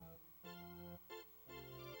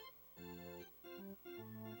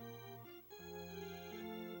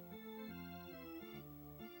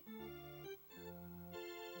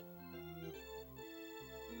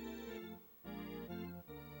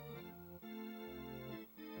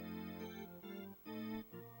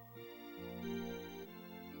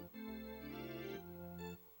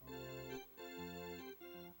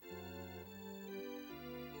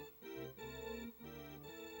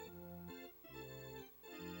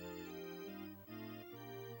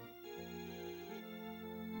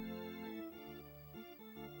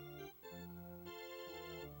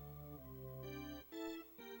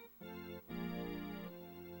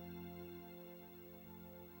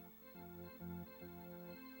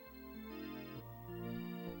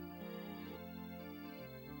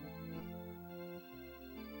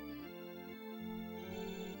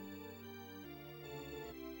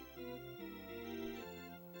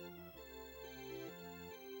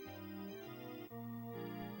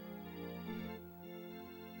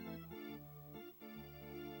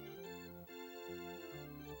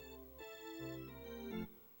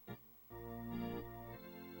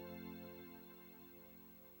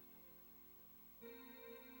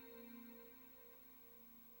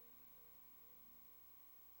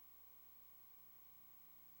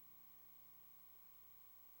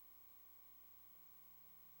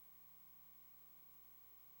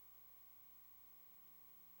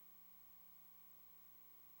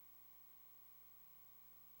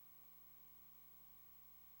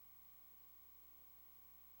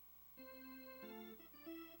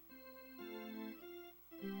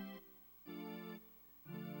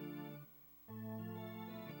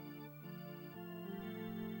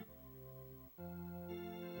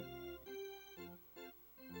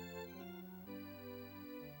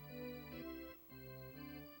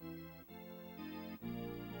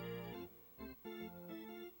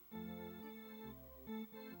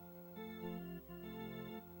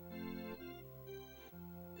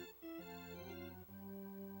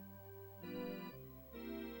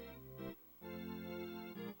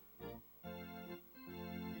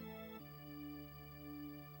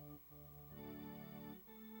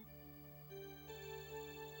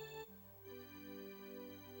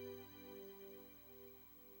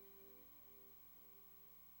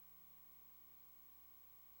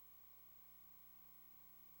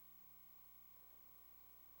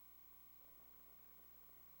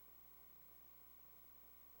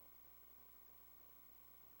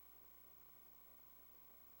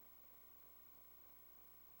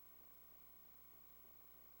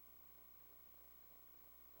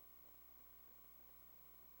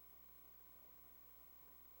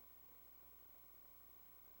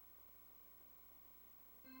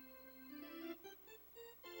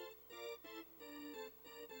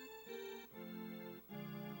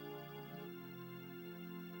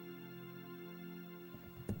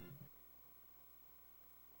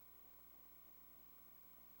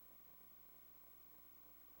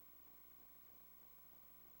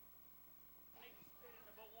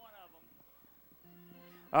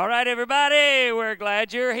All right, everybody, we're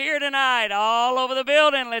glad you're here tonight, all over the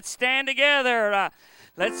building. Let's stand together.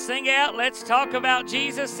 Let's sing out. Let's talk about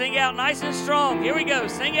Jesus. Sing out nice and strong. Here we go.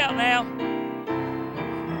 Sing out now.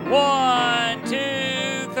 1,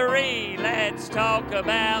 2, 3. Let's talk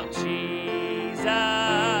about Jesus.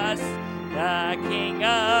 The King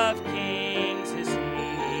of Kings is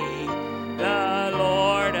He. The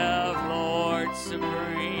Lord of Lords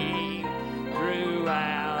supreme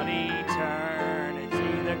throughout eternity.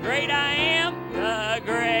 The great I am, the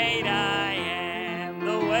great I am,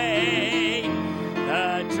 the way,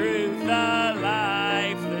 the truth, the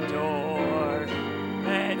life, the door.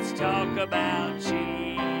 Let's talk about Jesus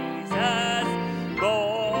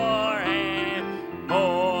more and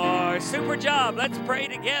more. Super job. Let's pray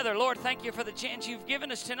together. Lord, thank you for the chance you've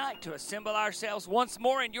given us tonight to assemble ourselves once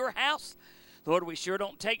more in your house. Lord, we sure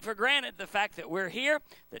don't take for granted the fact that we're here,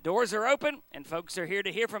 the doors are open, and folks are here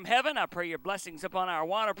to hear from heaven. I pray your blessings upon our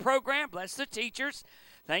Awana program. Bless the teachers.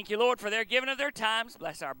 Thank you, Lord, for their giving of their times.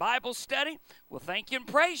 Bless our Bible study. We'll thank you and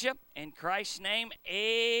praise you. In Christ's name,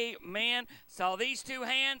 amen. Saw these two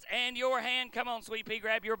hands and your hand. Come on, Sweet Pea,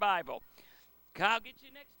 grab your Bible. I'll get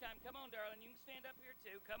you next time. Come on, darling. You can stand up here,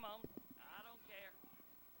 too. Come on. I don't care.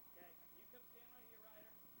 Okay. You come stand right here,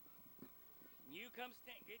 Ryder. You come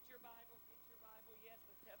stand. Get your Bible. Yes,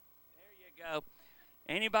 let's have. There you go.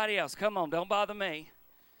 Anybody else? Come on. Don't bother me.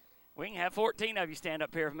 We can have 14 of you stand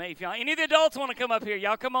up here with me. If y'all, any of the adults want to come up here,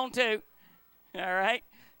 y'all come on too. All right.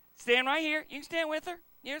 Stand right here. You can stand with her.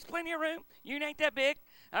 There's plenty of room. You ain't that big.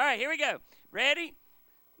 All right, here we go. Ready?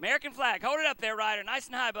 American flag. Hold it up there, Ryder. Nice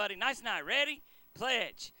and high, buddy. Nice and high. Ready?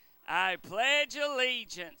 Pledge. I pledge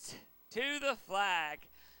allegiance to the flag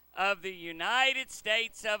of the United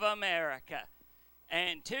States of America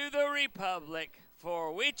and to the republic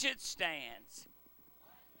for which it stands,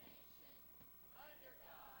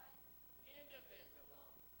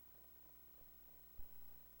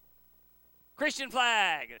 Christian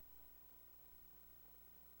flag.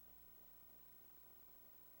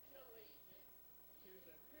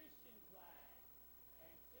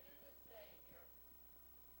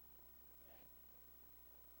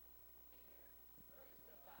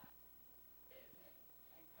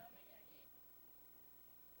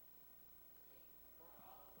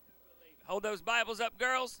 Hold those Bibles up,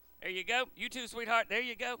 girls. There you go. You too, sweetheart. There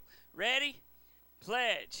you go. Ready?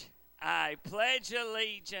 Pledge. I pledge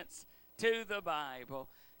allegiance to the Bible,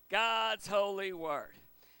 God's holy word.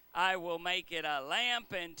 I will make it a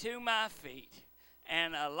lamp unto my feet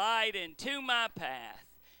and a light into my path,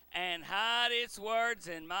 and hide its words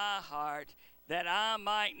in my heart that I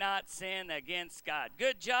might not sin against God.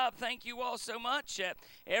 Good job. Thank you all so much.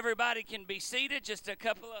 Everybody can be seated. Just a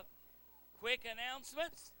couple of quick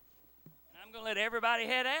announcements, and I'm going to let everybody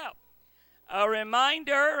head out. A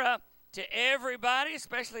reminder to everybody,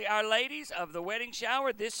 especially our ladies, of the wedding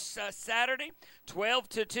shower this Saturday, 12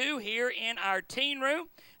 to 2, here in our teen room.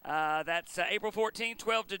 That's April 14th,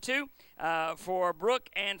 12 to 2, for Brooke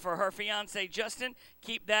and for her fiancé, Justin.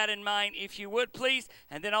 Keep that in mind if you would, please.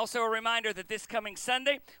 And then also a reminder that this coming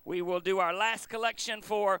Sunday, we will do our last collection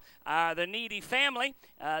for the needy family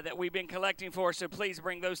that we've been collecting for. So please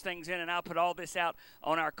bring those things in, and I'll put all this out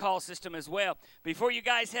on our call system as well. Before you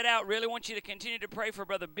guys head out, really want you to continue to pray for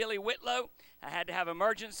Brother Billy Whitlow. I had to have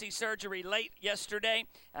emergency surgery late yesterday.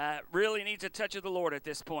 Really needs a touch of the Lord at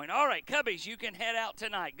this point. All right, Cubbies, you can head out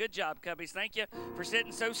tonight. Good job, Cubbies. Thank you for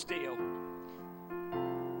sitting so still.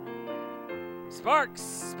 Sparks,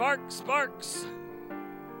 sparks, sparks.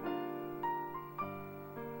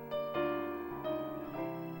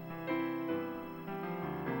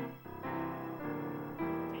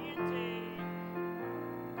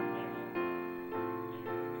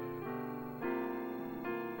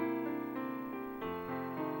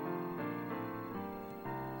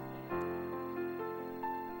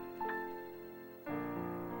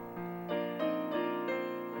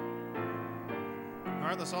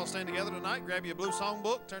 Let's all stand together tonight. Grab your blue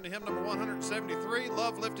songbook. Turn to hymn number 173,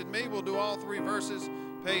 Love Lifted Me. We'll do all three verses.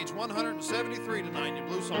 Page 173 tonight in your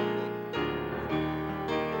blue songbook.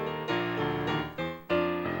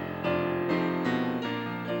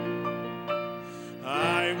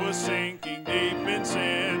 I was sinking deep in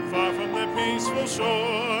sin, far from the peaceful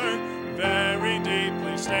shore, very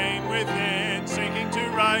deeply stained within, sinking to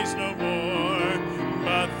rise no more.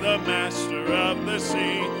 But the master of the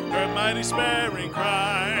sea heard my despairing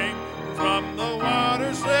cry. From the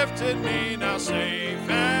waters lifted me, now safe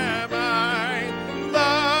am I.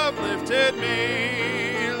 Love lifted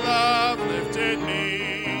me, love lifted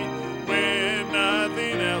me. When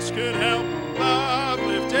nothing else could help, love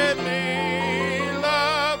lifted me,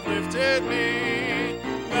 love lifted me,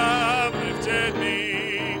 love lifted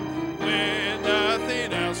me.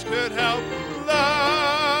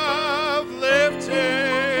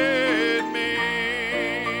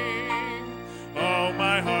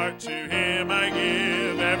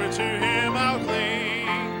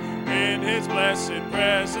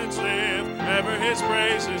 his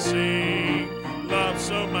praises sing. Love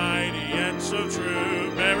so mighty and so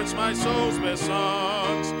true merits my soul's best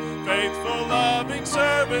songs. Faithful, loving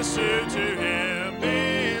service to him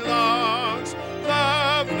belongs.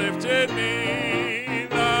 Love lifted me,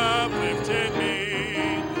 love lifted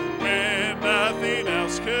me, when nothing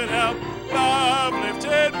else could help. Love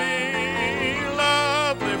lifted me,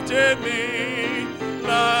 love lifted me,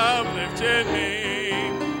 love lifted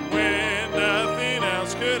me, when nothing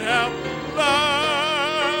else could help.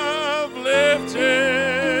 Love lifted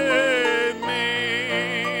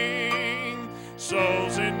me.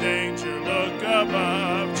 Souls in danger, look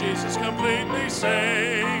above. Jesus completely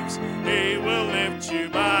saves. He will lift you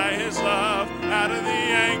by his love out of the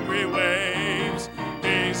angry waves.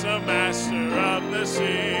 He's a master of the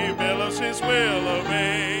sea, billows his will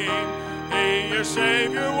obey. He, your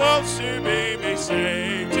Savior, wants to be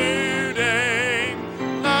saved today.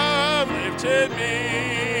 Love lifted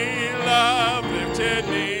me, love lifted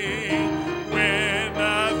me, when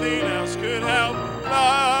nothing else could help.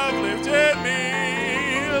 Love lifted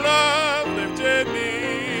me, love lifted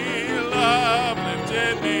me, love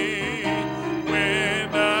lifted me,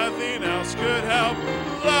 when nothing else could help.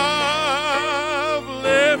 Love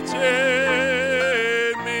lifted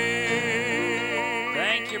me.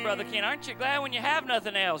 Thank you, Brother Ken. Aren't you glad when you have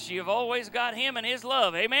nothing else, you've always got him and his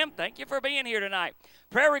love? Amen. Thank you for being here tonight.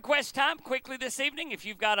 Prayer request time quickly this evening. If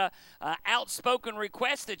you've got a outspoken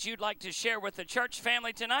request that you'd like to share with the church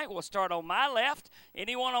family tonight, we'll start on my left.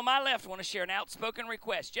 Anyone on my left want to share an outspoken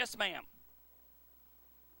request? Yes, ma'am.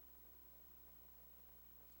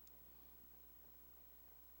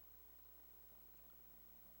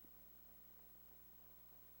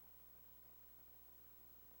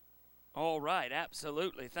 All right,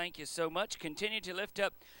 absolutely. Thank you so much. Continue to lift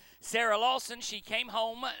up Sarah Lawson. She came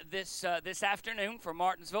home this afternoon from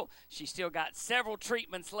Martinsville. She still got several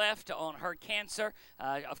treatments left on her cancer.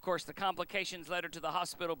 Of course, the complications led her to the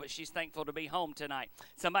hospital, but she's thankful to be home tonight.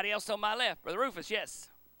 Somebody else on my left. Brother Rufus, yes.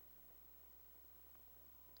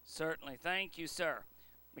 Certainly. Thank you, sir.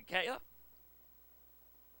 Michaela?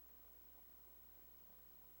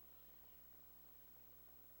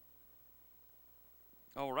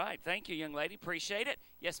 All right. Thank you, young lady. Appreciate it.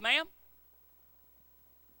 Yes, ma'am?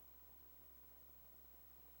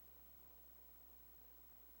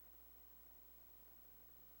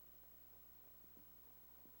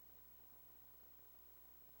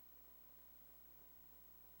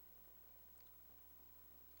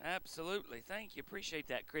 Absolutely. Thank you. Appreciate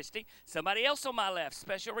that, Christy. Somebody else on my left.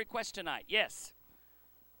 Special request tonight. Yes.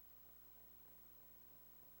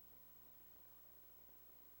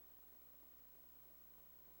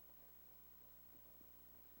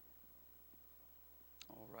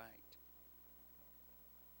 All right.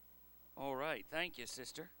 All right. Thank you,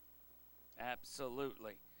 sister.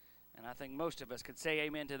 Absolutely. And I think most of us could say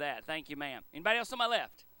amen to that. Thank you, ma'am. Anybody else on my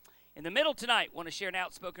left? In the middle tonight, want to share an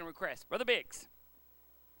outspoken request. Brother Biggs.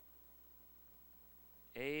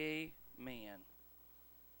 Amen.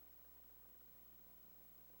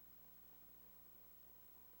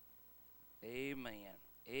 Amen.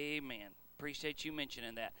 Amen. Appreciate you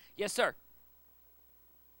mentioning that. Yes, sir.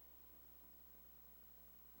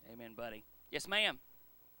 Amen, buddy. Yes, ma'am.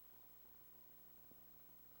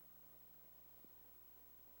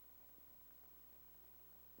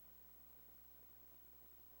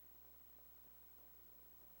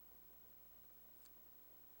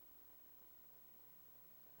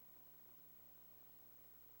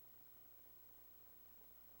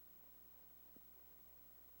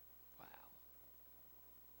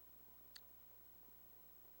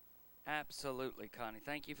 Absolutely, Connie.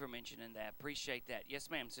 Thank you for mentioning that. Appreciate that. Yes,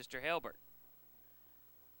 ma'am, Sister Helbert.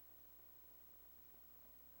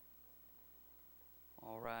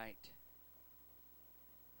 All right.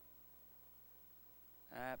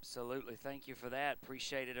 Absolutely. Thank you for that.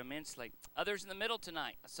 Appreciate it immensely. Others in the middle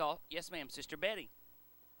tonight. I saw, yes, ma'am, Sister Betty.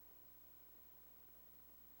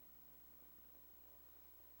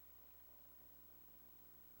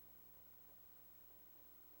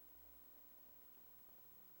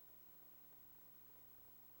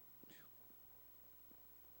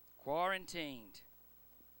 Quarantined.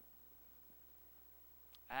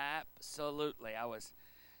 Absolutely. I was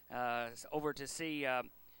over to see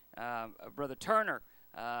Brother Turner,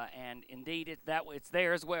 and indeed it's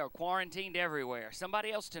there as well. Quarantined everywhere.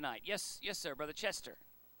 Somebody else tonight. Yes, yes, sir. Brother Chester.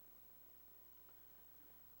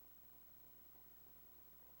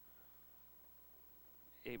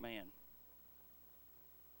 Amen.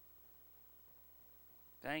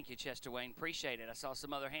 Thank you, Chester Wayne. Appreciate it. I saw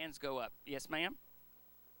some other hands go up. Yes, ma'am?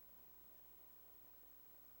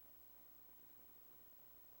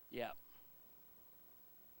 Yeah.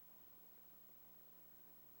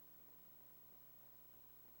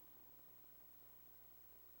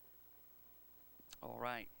 All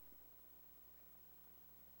right.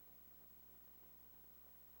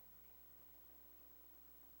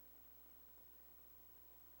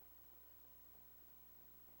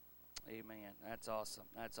 Amen. That's awesome.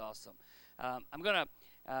 That's awesome. I'm going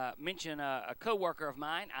to mention a co-worker of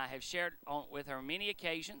mine. I have shared with her many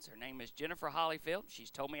occasions. Her name is Jennifer Hollyfield.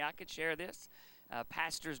 She's told me I could share this.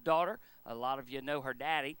 Pastor's daughter. A lot of you know her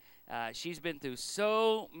daddy. She's been through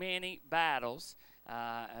so many battles.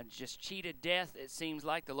 Just cheated death, it seems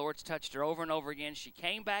like. The Lord's touched her over and over again. She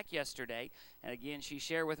came back yesterday, and again, she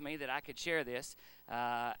shared with me that I could share this.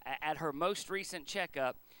 At her most recent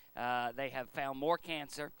checkup, they have found more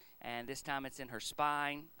cancer, and this time it's in her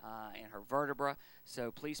spine, in her vertebra.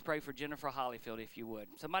 So please pray for Jennifer Hollyfield if you would.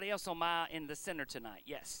 Somebody else in the center tonight.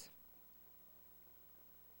 Yes.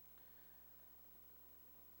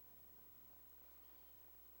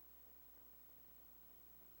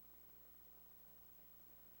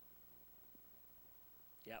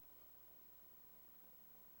 Yep.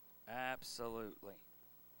 Absolutely.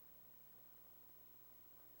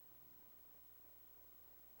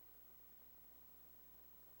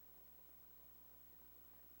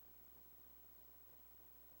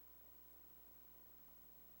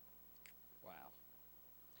 Wow.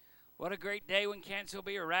 What a great day when cancer will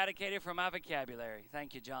be eradicated from my vocabulary.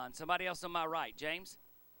 Thank you, John. Somebody else on my right. James?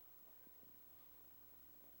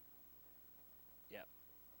 Yep.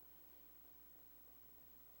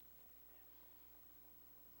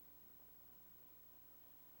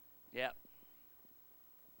 Yep.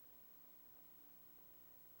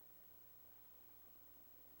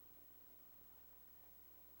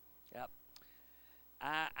 Yep.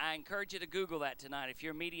 I encourage you to Google that tonight if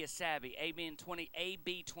you're media savvy. AB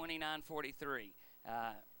 2943.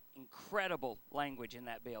 Incredible language in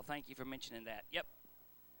that bill. Thank you for mentioning that. Yep.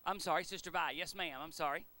 I'm sorry, Sister Vi. Yes, ma'am. I'm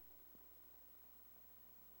sorry.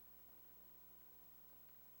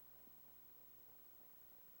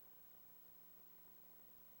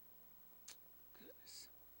 Goodness.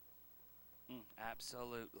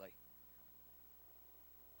 Absolutely.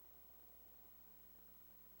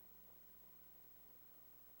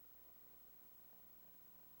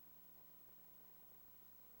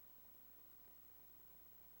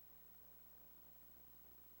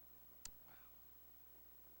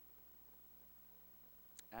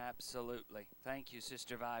 Absolutely. Thank you,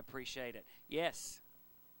 Sister Vi. Appreciate it. Yes.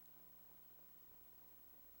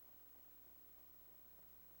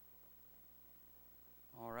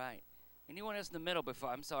 All right. Anyone else in the middle before?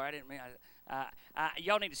 I'm sorry, I didn't mean.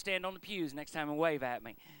 Y'all need to stand on the pews next time and wave at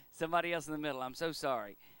me. Somebody else in the middle. I'm so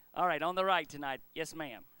sorry. All right, on the right tonight. Yes,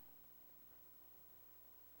 ma'am.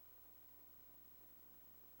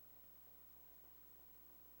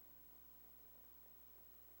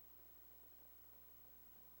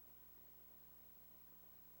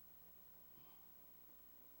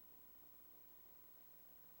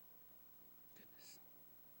 Goodness.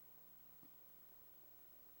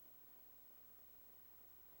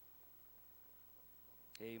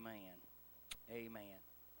 Amen. Amen.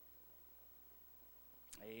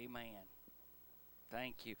 Amen.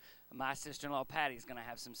 Thank you. My sister-in-law Patty is going to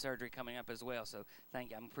have some surgery coming up as well, so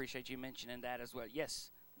thank you. I appreciate you mentioning that as well.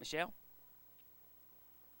 Yes, Michelle?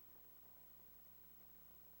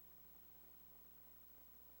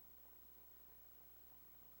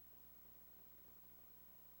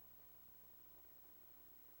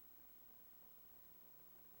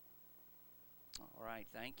 All right,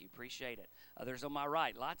 thank you. Appreciate it. Others on my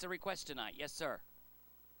right. Lots of requests tonight. Yes, sir.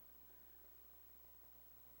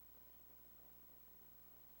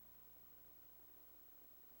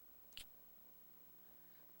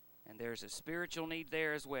 And there's a spiritual need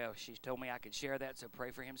there as well. She told me I could share that, so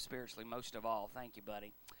pray for him spiritually most of all. Thank you,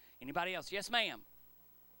 buddy. Anybody else? Yes, ma'am.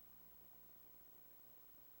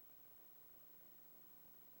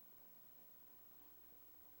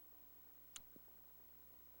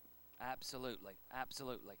 Absolutely.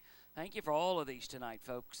 Absolutely. Thank you for all of these tonight,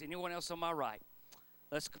 folks. Anyone else on my right?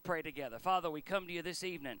 Let's pray together. Father, we come to you this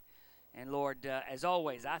evening. And Lord, as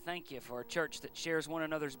always, I thank you for a church that shares one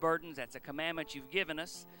another's burdens. That's a commandment you've given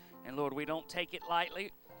us. And Lord, we don't take it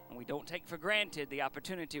lightly, and we don't take for granted the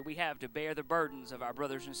opportunity we have to bear the burdens of our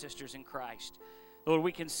brothers and sisters in Christ. Lord,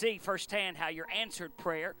 we can see firsthand how you're answered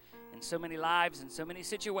prayer in so many lives and so many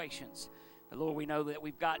situations. But Lord, we know that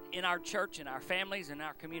we've got in our church, in our families, in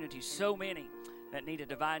our community, so many that need a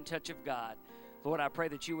divine touch of God. Lord, I pray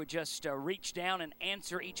that you would just reach down and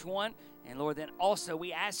answer each one. And Lord, then also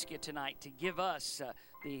we ask you tonight to give us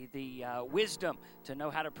the wisdom to know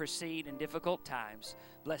how to proceed in difficult times.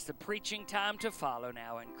 Bless the preaching time to follow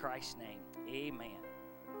now in Christ's name. Amen.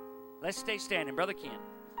 Let's stay standing. Brother Ken.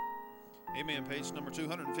 Amen. Page number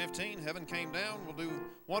 215, Heaven Came Down. We'll do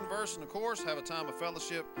one verse and a chorus, have a time of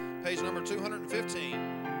fellowship. Page number 215.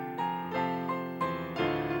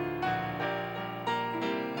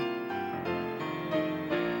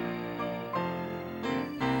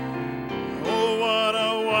 Oh, what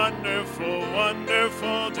a wonderful,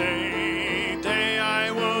 wonderful day I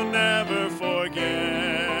will never forget.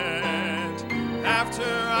 After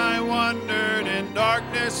I wandered in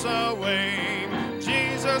darkness away,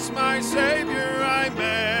 Jesus, my Savior, I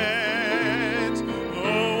met.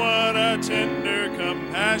 Oh, what a tender,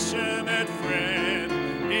 compassionate friend.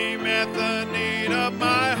 He met the need of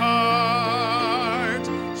my heart.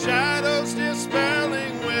 Shadows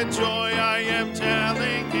dispelling with joy, I am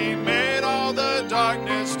telling, He made all the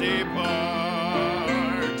darkness depart.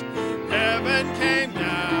 Heaven came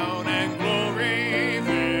down and glory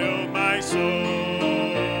filled my soul.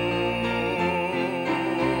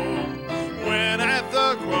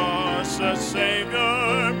 The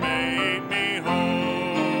Savior made me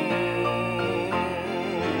whole.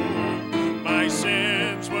 My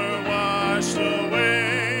sins were washed away.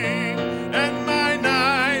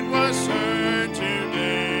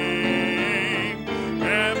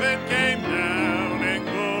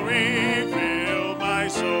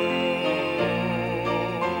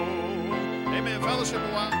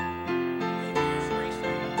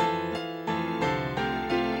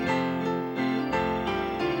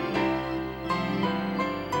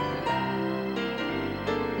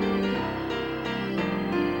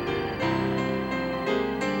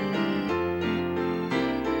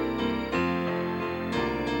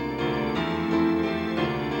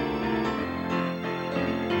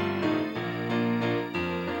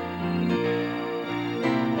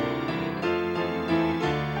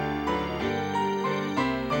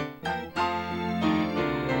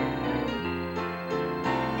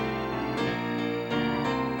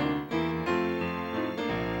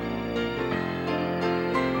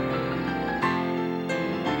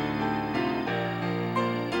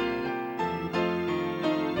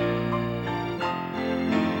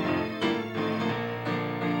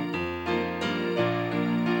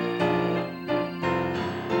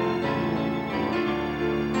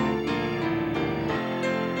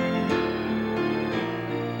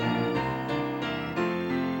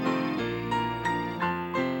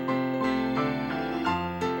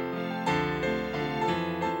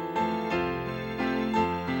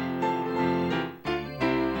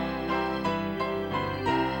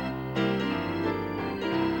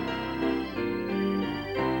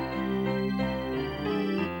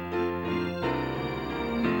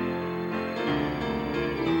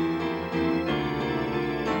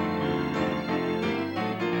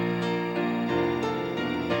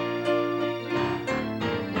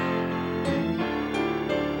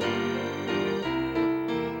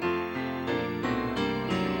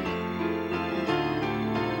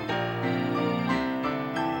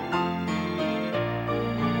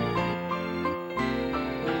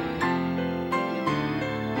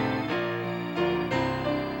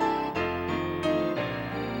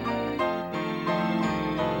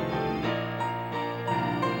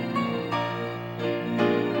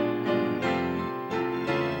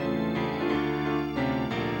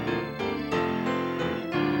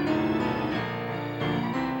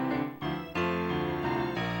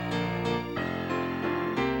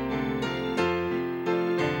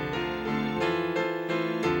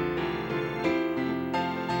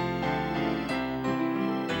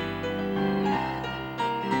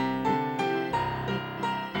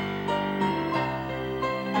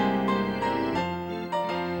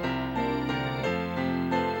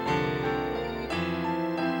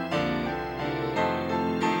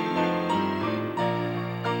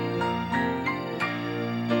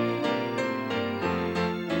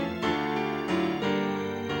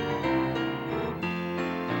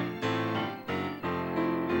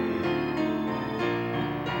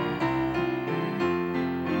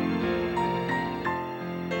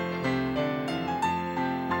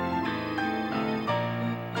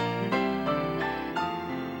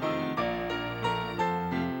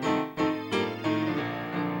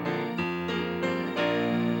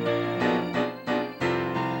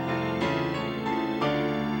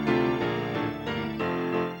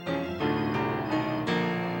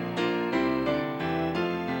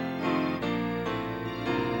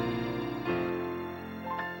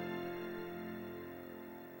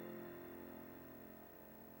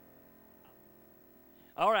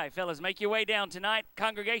 All right, fellas, make your way down tonight.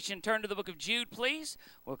 Congregation, turn to the book of Jude, please.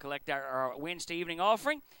 We'll collect our Wednesday evening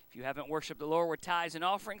offering. If you haven't worshiped the Lord with tithes and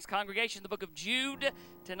offerings, congregation, the book of Jude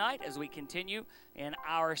tonight as we continue in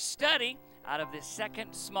our study out of this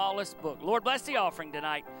second smallest book. Lord, bless the offering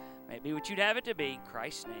tonight. May it be what you'd have it to be. In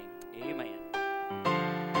Christ's name, amen.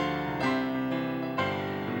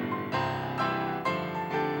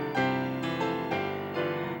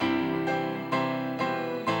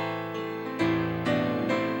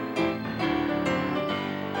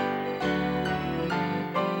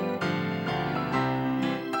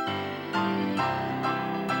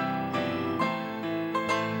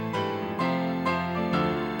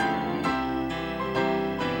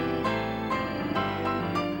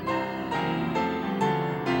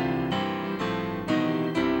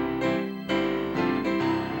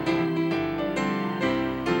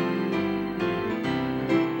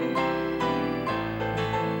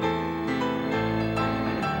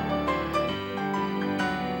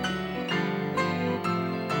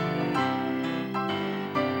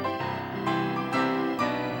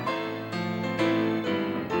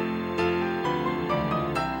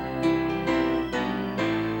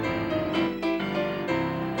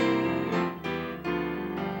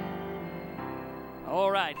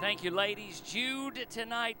 Thank you, ladies. Jude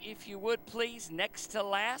tonight, if you would please, next to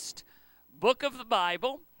last book of the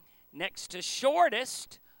Bible, next to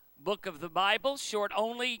shortest book of the Bible, short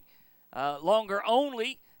only, longer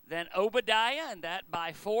only than Obadiah, and that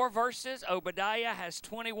by 4 verses. Obadiah has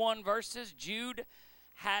 21 verses. Jude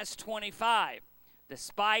has 25.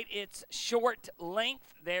 Despite its short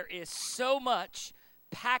length, there is so much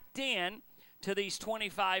packed in to these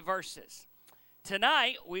 25 verses.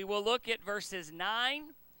 Tonight, we will look at verses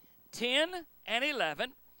 9, 10, and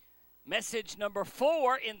 11, message number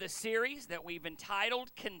 4 in the series that we've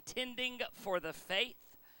entitled Contending for the Faith.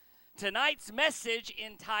 Tonight's message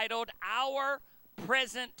entitled Our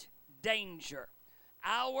Present Danger.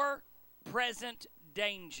 Our Present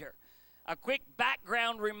Danger. A quick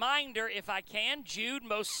background reminder, if I can. Jude,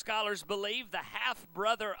 most scholars believe, the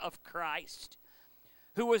half-brother of Christ,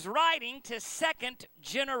 who was writing to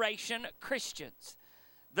second-generation Christians,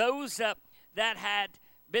 those that had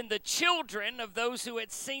been the children of those who had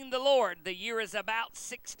seen the Lord. The year is about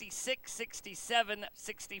 66, 67,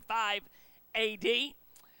 65 A.D.,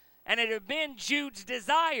 and it had been Jude's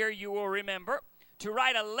desire, you will remember, to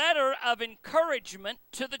write a letter of encouragement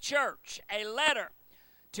to the church, a letter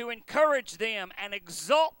to encourage them and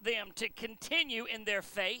exalt them to continue in their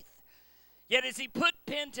faith. Yet as he put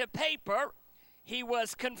pen to paper, he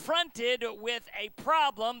was confronted with a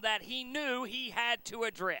problem that he knew he had to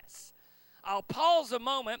address. I'll pause a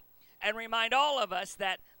moment and remind all of us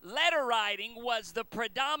that letter writing was the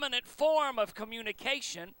predominant form of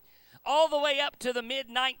communication all the way up to the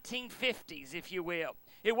mid-1950s, if you will.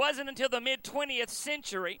 It wasn't until the mid-20th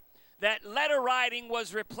century that letter writing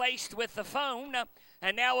was replaced with the phone,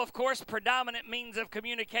 and now, of course, predominant means of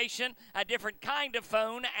communication, a different kind of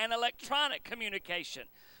phone, and electronic communication.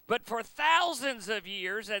 But for thousands of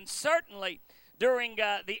years, and certainly during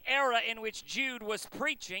the era in which Jude was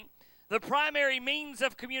preaching, the primary means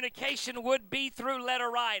of communication would be through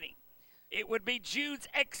letter writing. It would be Jude's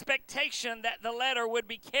expectation that the letter would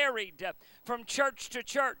be carried from church to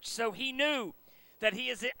church. So he knew that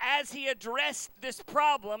as he addressed this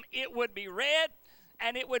problem, it would be read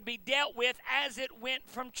and it would be dealt with as it went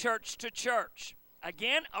from church to church.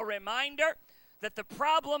 Again, a reminder that the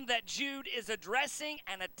problem that Jude is addressing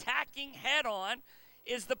and attacking head on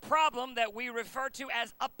is the problem that we refer to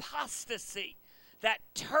as apostasy. That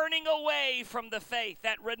turning away from the faith,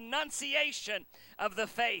 that renunciation of the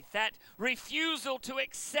faith, that refusal to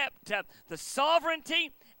accept the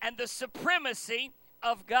sovereignty and the supremacy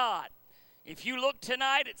of God. If you look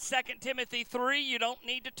tonight at 2 Timothy 3, you don't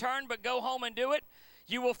need to turn, but go home and do it.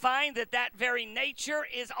 You will find that that very nature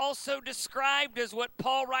is also described as what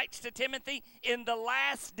Paul writes to Timothy, in the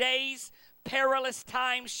last days, perilous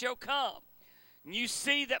times shall come. You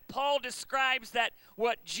see that Paul describes that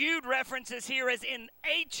what Jude references here as in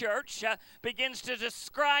a church begins to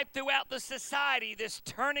describe throughout the society this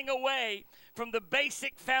turning away from the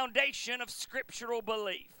basic foundation of scriptural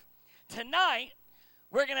belief. Tonight,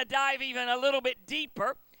 we're going to dive even a little bit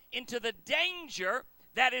deeper into the danger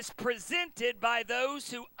that is presented by those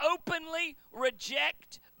who openly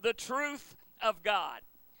reject the truth of God.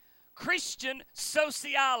 Christian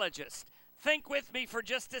sociologists, think with me for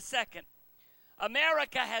just a second.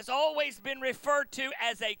 America has always been referred to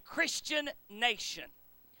as a Christian nation.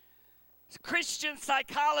 Christian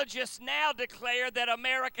psychologists now declare that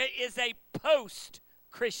America is a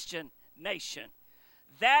post-Christian nation.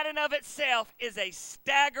 That in of itself is a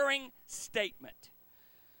staggering statement.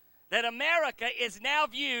 that America is now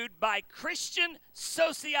viewed by Christian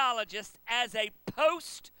sociologists as a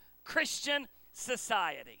post-Christian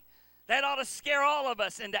society. That ought to scare all of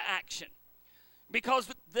us into action. Because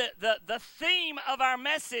the theme of our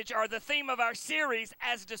message, or the theme of our series,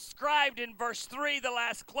 as described in verse 3, the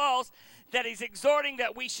last clause, that he's exhorting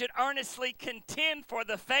that we should earnestly contend for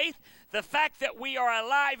the faith. The fact that we are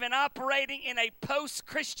alive and operating in a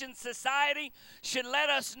post-Christian society should let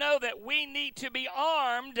us know that we need to be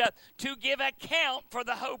armed to give account for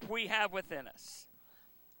the hope we have within us.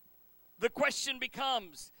 The question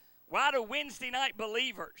becomes, why do Wednesday night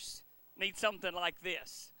believers need something like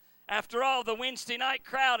this? After all, the Wednesday night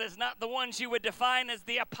crowd is not the ones you would define as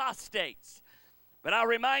the apostates. But I'll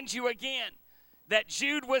remind you again that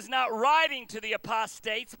Jude was not writing to the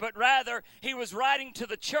apostates, but rather he was writing to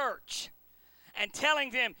the church and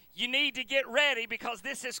telling them, you need to get ready because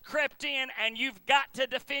this has crept in and you've got to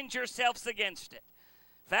defend yourselves against it.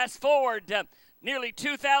 Fast forward nearly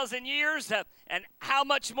 2,000 years, and how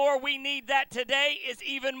much more we need that today is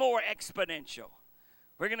even more exponential.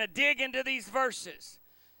 We're going to dig into these verses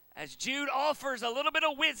as Jude offers a little bit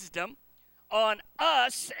of wisdom on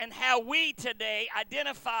us and how we today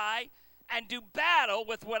identify and do battle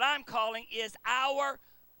with what I'm calling is our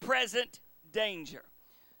present danger.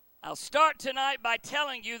 I'll start tonight by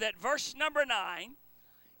telling you that verse number 9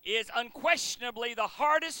 is unquestionably the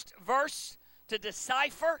hardest verse to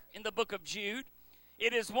decipher in the book of Jude.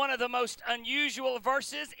 It is one of the most unusual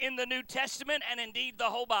verses in the New Testament and indeed the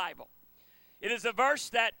whole Bible. It is a verse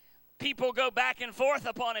that people go back and forth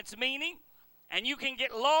upon its meaning, and you can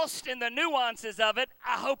get lost in the nuances of it.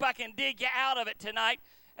 I hope I can dig you out of it tonight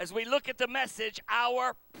as we look at the message,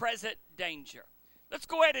 Our Present Danger. Let's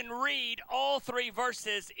go ahead and read all three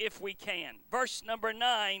verses if we can. Verse number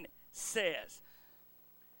 9 says,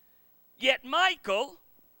 Yet Michael,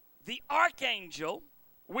 the archangel,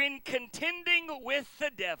 when contending with the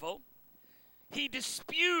devil, he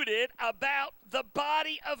disputed about the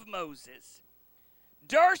body of Moses,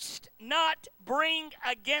 durst not bring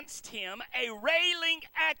against him a railing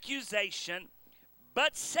accusation,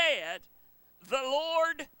 but said, The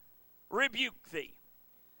Lord rebuke thee.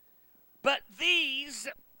 But these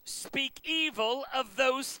speak evil of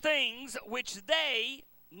those things which they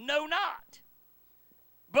know not.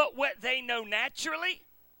 But what they know naturally,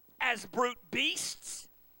 as brute beasts,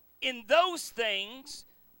 in those things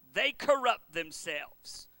they corrupt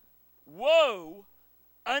themselves. Woe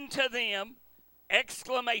unto them!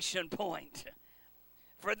 Exclamation point.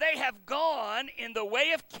 For they have gone in the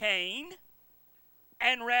way of Cain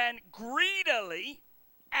and ran greedily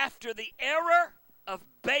after the error of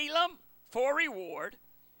Balaam for reward,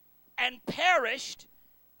 and perished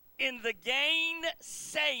in the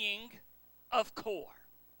gainsaying of Kor.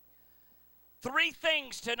 Three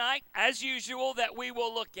things tonight, as usual, that we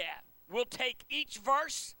will look at. We'll take each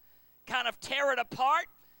verse, kind of tear it apart,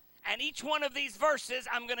 and each one of these verses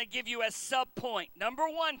I'm going to give you a sub-point. Number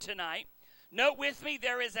 1 tonight, note with me,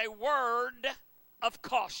 there is a word of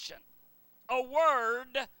caution. A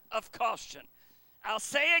word of caution. I'll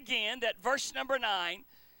say again that verse number 9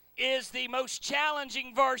 is the most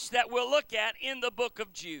challenging verse that we'll look at in the book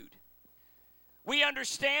of Jude. We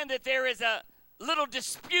understand that there is a little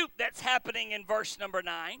dispute that's happening in verse number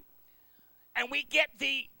 9, and we get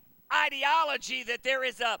the ideology that there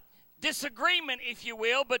is a disagreement, if you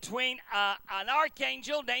will, between an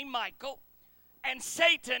archangel named Michael and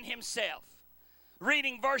Satan himself.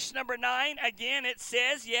 Reading verse number 9, again it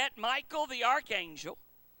says, Yet Michael the archangel,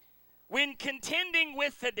 when contending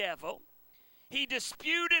with the devil, he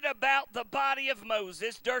disputed about the body of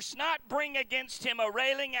Moses, durst not bring against him a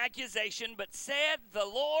railing accusation, but said, The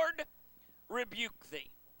Lord rebuke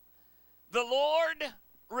thee. The Lord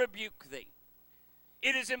rebuke thee.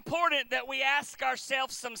 It is important that we ask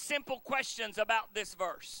ourselves some simple questions about this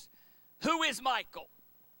verse. Who is Michael?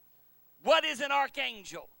 What is an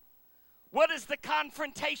archangel? What is the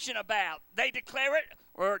confrontation about? They declare it,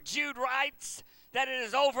 or Jude writes, that it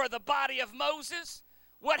is over the body of Moses.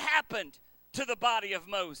 What happened to the body of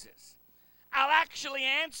Moses? I'll actually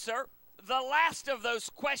answer the last of those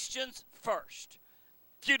questions first.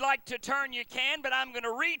 If you'd like to turn, you can, but I'm going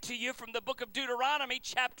to read to you from the book of Deuteronomy,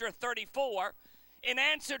 chapter 34, in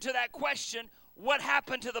answer to that question, what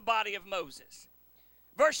happened to the body of Moses?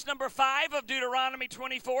 Verse number 5 of Deuteronomy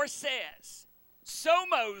 24 says, So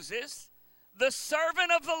Moses, the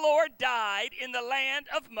servant of the Lord, died in the land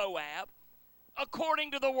of Moab,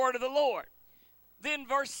 according to the word of the Lord. Then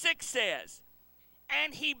verse 6 says,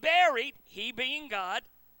 And he buried, he being God,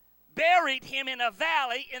 buried him in a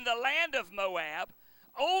valley in the land of Moab,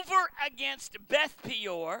 over against Beth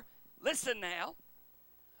Peor. Listen now.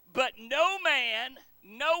 But no man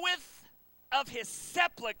knoweth of his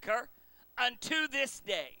sepulchre unto this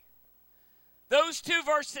day. Those two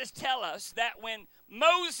verses tell us that when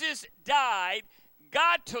Moses died,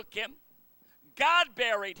 God took him, God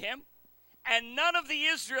buried him, and none of the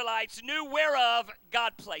Israelites knew whereof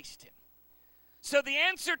God placed him. So the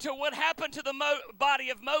answer to what happened to the body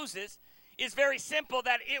of Moses is very simple,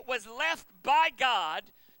 that it was left by God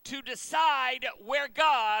to decide where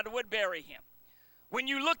God would bury him. When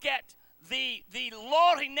you look at the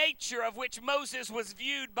lowly nature of which Moses was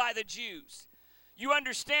viewed by the Jews, you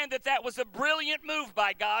understand that that was a brilliant move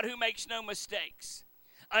by God, who makes no mistakes.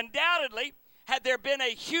 Undoubtedly, had there been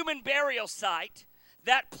a human burial site,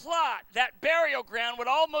 that plot, that burial ground would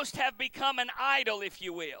almost have become an idol, if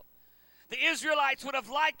you will. The Israelites would have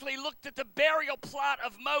likely looked at the burial plot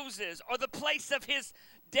of Moses, or the place of his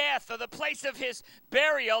death, or the place of his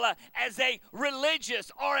burial as a religious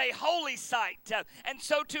or a holy site. And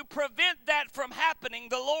so to prevent that from happening,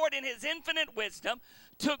 the Lord in his infinite wisdom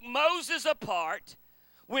took Moses apart.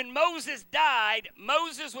 When Moses died,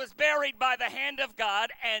 Moses was buried by the hand of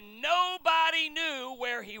God, and nobody knew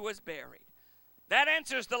where he was buried. That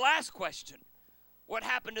answers the last question. What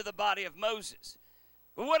happened to the body of Moses?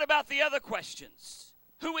 But what about the other questions?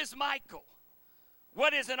 Who is Michael?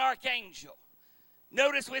 What is an archangel?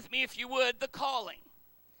 Notice with me, if you would, the calling.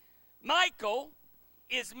 Michael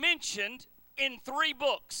is mentioned in 3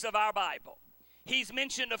 books of our Bible. He's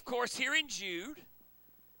mentioned, of course, here in Jude.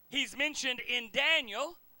 He's mentioned in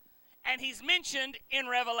Daniel, and he's mentioned in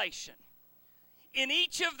Revelation. In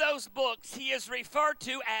each of those books, he is referred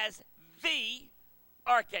to as the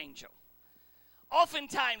archangel.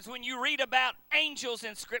 Oftentimes, when you read about angels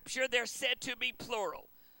in Scripture, they're said to be plural.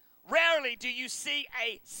 Rarely do you see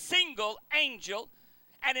a single angel.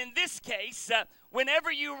 And in this case,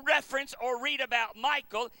 whenever you reference or read about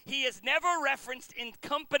Michael, he is never referenced in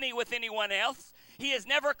company with anyone else. He is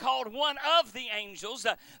never called one of the angels,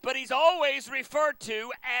 but he's always referred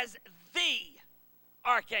to as the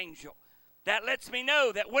archangel. That lets me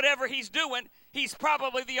know that whatever he's doing, he's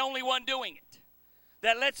probably the only one doing it.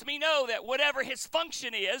 That lets me know that whatever his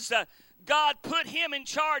function is, God put him in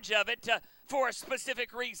charge of it for a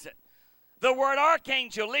specific reason. The word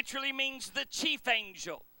archangel literally means the chief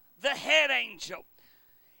angel, the head angel.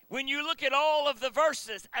 When you look at all of the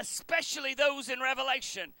verses, especially those in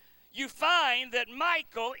Revelation, you find that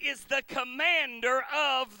Michael is the commander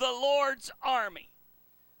of the Lord's army.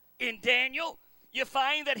 In Daniel, you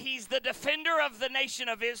find that he's the defender of the nation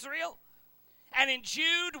of Israel. And in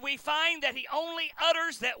Jude, we find that he only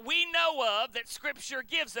utters that we know of, that Scripture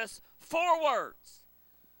gives us, 4 words.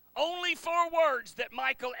 Only 4 words that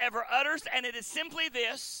Michael ever utters, and it is simply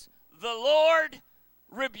this: the Lord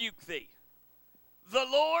rebuke thee. The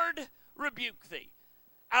Lord rebuke thee.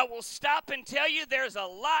 I will stop and tell you there's a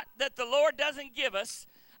lot that the Lord doesn't give us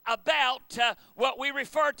about what we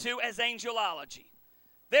refer to as angelology.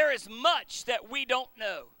 There is much that we don't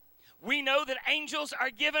know. We know that angels are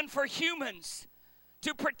given for humans,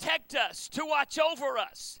 to protect us, to watch over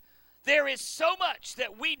us. There is so much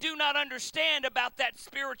that we do not understand about that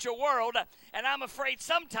spiritual world, and I'm afraid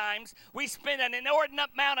sometimes we spend an inordinate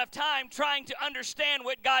amount of time trying to understand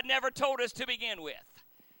what God never told us to begin with.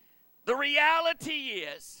 The reality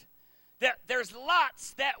is that there's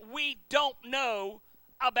lots that we don't know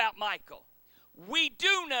about Michael. We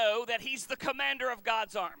do know that he's the commander of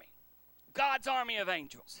God's army of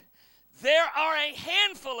angels. There are a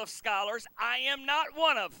handful of scholars, I am not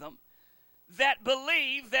one of them, that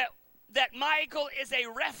believe that Michael is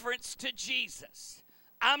a reference to Jesus.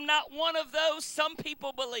 I'm not one of those. Some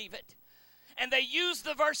people believe it. And they use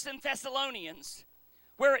the verse in Thessalonians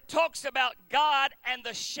where it talks about God and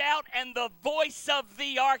the shout and the voice of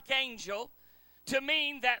the archangel to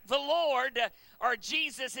mean that the Lord or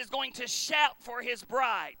Jesus is going to shout for his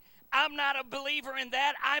bride. I'm not a believer in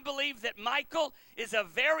that. I believe that Michael is a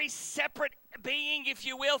very separate being, if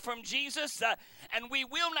you will, from Jesus, and we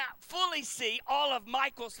will not fully see all of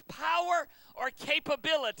Michael's power or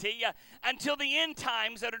capability until the end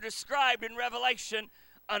times that are described in Revelation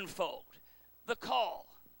unfold. The call,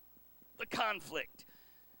 the conflict.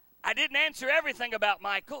 I didn't answer everything about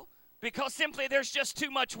Michael because simply there's just too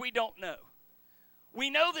much we don't know. We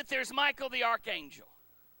know that there's Michael the archangel.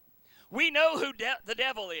 We know who the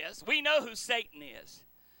devil is. We know who Satan is.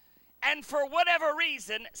 And for whatever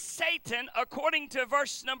reason, Satan, according to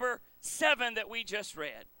verse number 7 that we just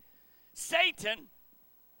read,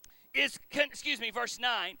 verse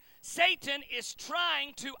 9, Satan is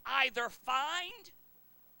trying to either find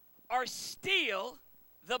or steal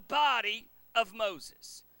the body of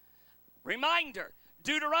Moses. Reminder,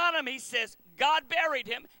 Deuteronomy says God buried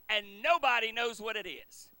him and nobody knows what it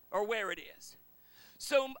is or where it is.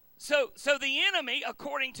 So the enemy,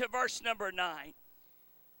 according to verse number 9,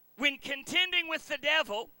 when contending with the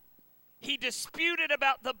devil, he disputed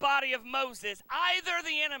about the body of Moses. Either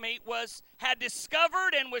the enemy had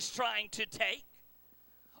discovered and was trying to take,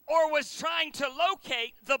 or was trying to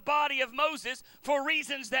locate the body of Moses for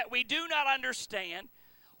reasons that we do not understand.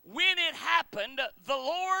 When it happened, the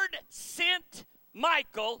Lord sent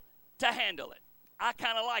Michael to handle it. I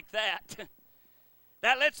kind of like that.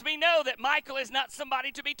 That lets me know that Michael is not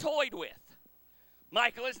somebody to be toyed with.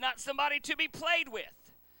 Michael is not somebody to be played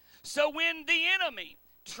with. So when the enemy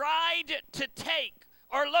tried to take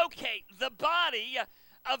or locate the body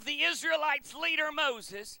of the Israelites' leader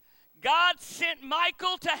Moses, God sent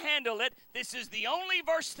Michael to handle it. This is the only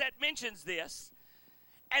verse that mentions this.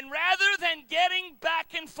 And rather than getting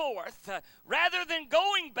back and forth, rather than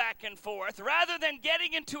going back and forth, rather than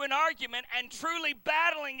getting into an argument and truly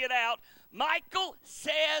battling it out, Michael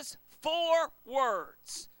says 4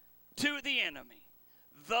 words to the enemy.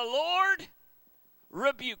 The Lord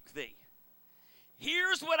rebuke thee.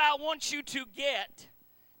 Here's what I want you to get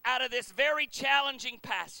out of this very challenging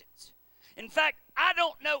passage. In fact, I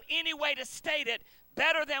don't know any way to state it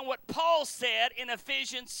better than what Paul said in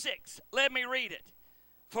Ephesians 6. Let me read it.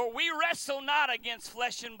 For we wrestle not against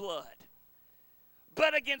flesh and blood,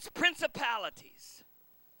 but against principalities,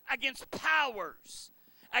 against powers,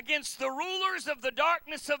 against the rulers of the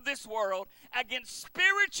darkness of this world, against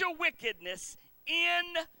spiritual wickedness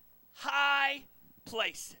in high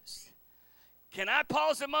places. Can I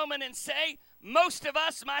pause a moment and say, most of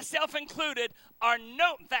us, myself included,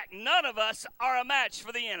 in fact, none of us are a match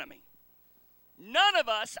for the enemy. None of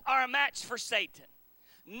us are a match for Satan.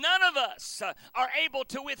 None of us are able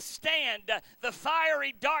to withstand the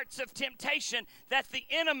fiery darts of temptation that the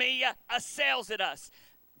enemy assails at us.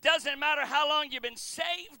 Doesn't matter how long you've been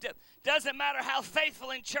saved. Doesn't matter how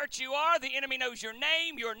faithful in church you are. The enemy knows your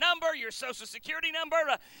name, your number, your social security number,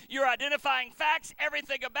 your identifying facts,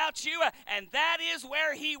 everything about you, and that is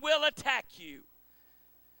where he will attack you.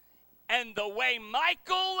 And the way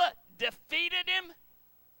Michael defeated him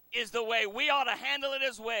is the way we ought to handle it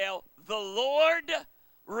as well. The Lord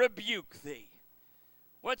rebuke thee.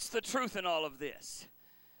 What's the truth in all of this?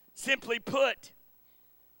 Simply put,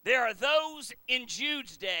 there are those in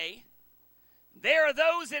Jude's day, there are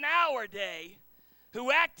those in our day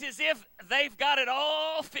who act as if they've got it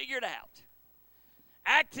all figured out.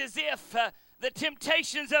 Act as if the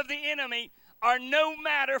temptations of the enemy are no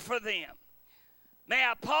matter for them. May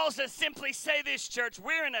I pause to simply say this, church,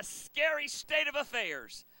 we're in a scary state of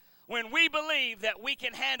affairs when we believe that we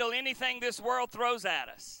can handle anything this world throws at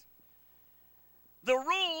us. The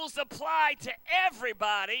rules apply to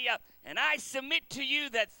everybody, and I submit to you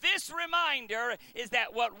that this reminder is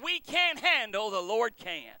that what we can't handle, the Lord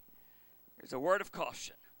can. Here's a word of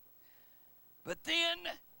caution. But then,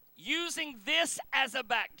 using this as a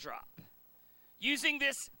backdrop, using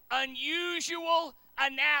this unusual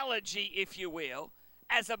analogy, if you will,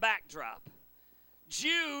 as a backdrop,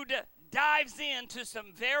 Jude dives into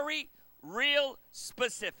some very real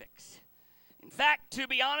specifics. In fact, to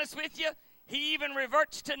be honest with you, he even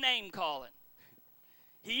reverts to name calling.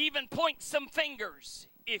 He even points some fingers,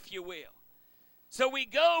 if you will. So we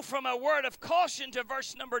go from a word of caution to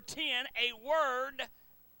verse number 10, a word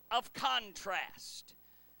of contrast.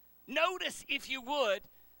 Notice, if you would,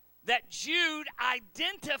 that Jude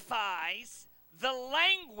identifies the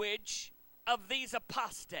language of these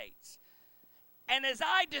apostates. And as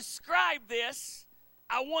I describe this,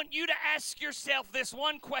 I want you to ask yourself this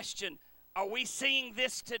one question. Are we seeing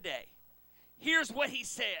this today? Here's what he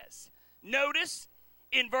says. Notice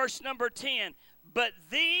in verse number 10, but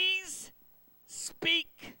these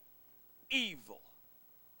speak evil.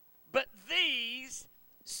 But these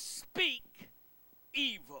speak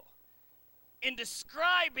evil. In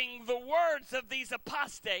describing the words of these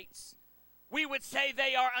apostates, we would say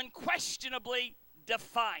they are unquestionably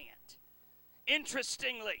defiant.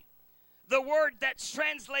 Interestingly, the word that's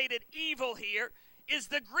translated evil here is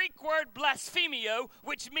the Greek word blasphemio,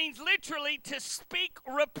 which means literally to speak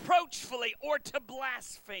reproachfully or to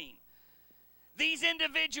blaspheme. These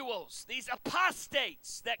individuals, these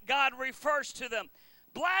apostates that God refers to them,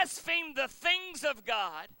 blaspheme the things of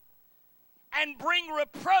God and bring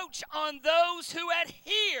reproach on those who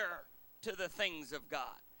adhere to the things of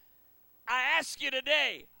God. I ask you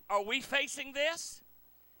today, are we facing this?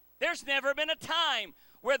 There's never been a time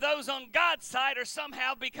where those on God's side are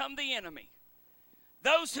somehow become the enemy.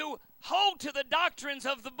 Those who hold to the doctrines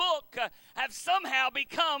of the book have somehow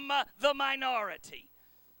become the minority.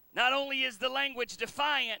 Not only is the language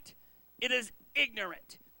defiant, it is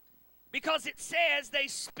ignorant. Because it says they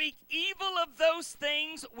speak evil of those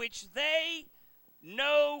things which they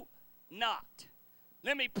know not.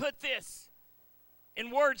 Let me put this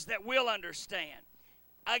in words that we'll understand.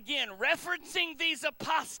 Again, referencing these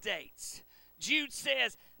apostates, Jude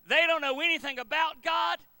says they don't know anything about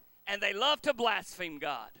God and they love to blaspheme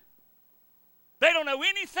God. They don't know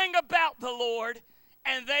anything about the Lord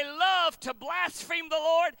and they love to blaspheme the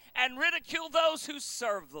Lord and ridicule those who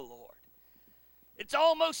serve the Lord. It's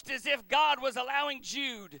almost as if God was allowing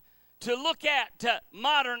Jude to look at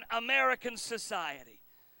modern American society.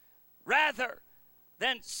 Rather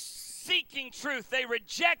than seeking truth, they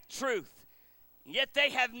reject truth, yet they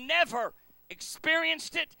have never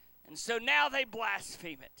experienced it, and so now they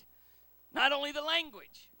blaspheme it. Not only the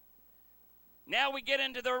language. Now we get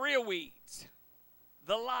into the real weeds,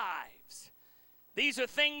 the lives. These are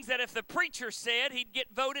things that if the preacher said, he'd get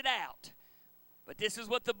voted out. But this is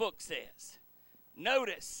what the book says.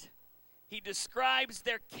 Notice, he describes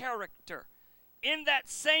their character. In that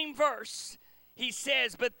same verse, he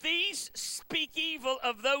says, but these speak evil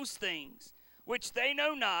of those things which they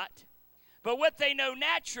know not, but what they know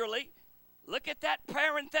naturally. Look at that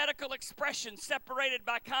parenthetical expression separated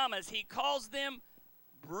by commas. He calls them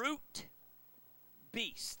brute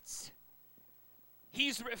beasts.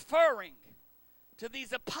 He's referring to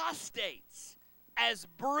these apostates as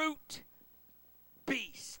brute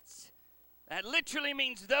beasts. That literally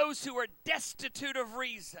means those who are destitute of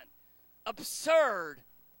reason, absurd,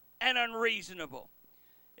 and unreasonable.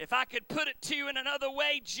 If I could put it to you in another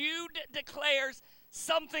way, Jude declares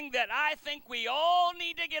something that I think we all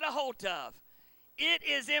need to get a hold of. It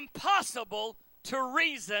is impossible to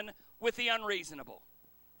reason with the unreasonable.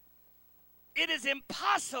 It is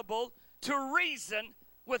impossible to reason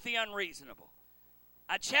with the unreasonable.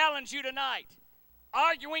 I challenge you tonight.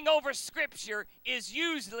 Arguing over Scripture is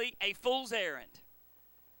usually a fool's errand.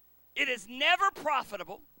 It is never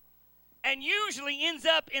profitable and usually ends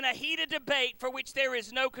up in a heated debate for which there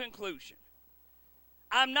is no conclusion.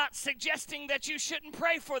 I'm not suggesting that you shouldn't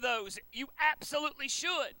pray for those. You absolutely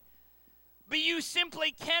should. But you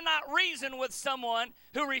simply cannot reason with someone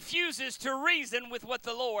who refuses to reason with what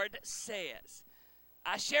the Lord says.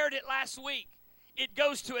 I shared it last week. It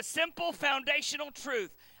goes to a simple foundational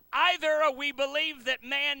truth. Either we believe that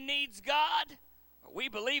man needs God, or we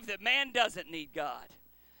believe that man doesn't need God.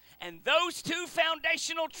 And those two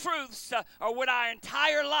foundational truths are what our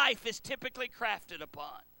entire life is typically crafted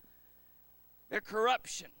upon. Their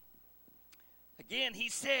corruption. Again, he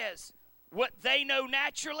says, what they know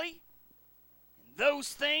naturally, in those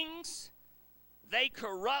things, they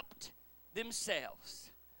corrupt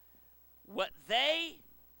themselves. What they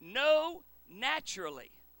know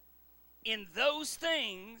naturally, in those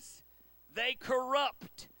things, they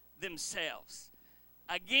corrupt themselves.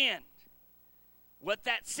 Again, what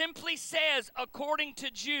that simply says, according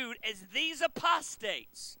to Jude, is these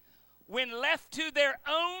apostates, when left to their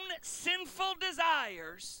own sinful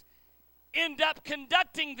desires, end up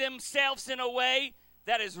conducting themselves in a way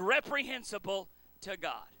that is reprehensible to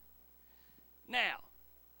God. Now,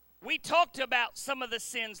 we talked about some of the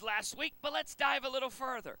sins last week, but let's dive a little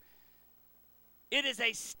further. It is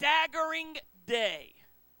a staggering day.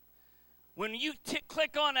 When you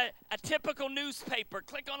click on a typical newspaper,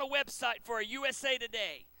 click on a website for a USA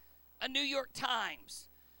Today, a New York Times,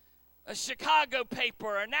 a Chicago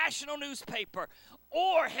paper, a national newspaper,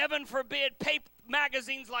 or, heaven forbid,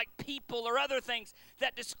 magazines like People or other things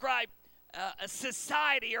that describe a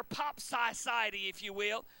society or pop society, if you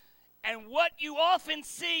will. And what you often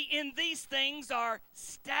see in these things are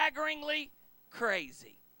staggeringly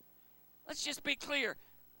crazy. Let's just be clear.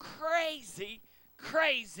 Crazy,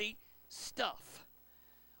 crazy stuff.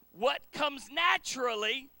 What comes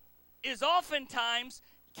naturally is oftentimes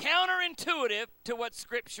counterintuitive to what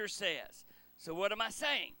Scripture says. So what am I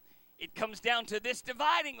saying? It comes down to this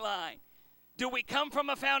dividing line. Do we come from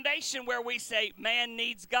a foundation where we say man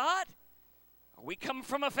needs God? Or we come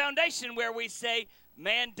from a foundation where we say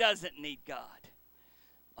man doesn't need God?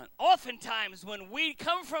 And oftentimes when we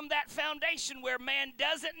come from that foundation where man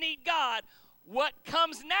doesn't need God, what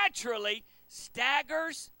comes naturally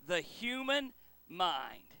staggers the human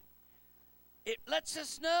mind. It lets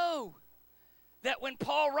us know that when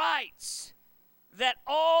Paul writes that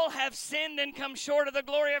all have sinned and come short of the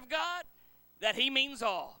glory of God, that he means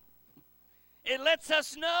all. It lets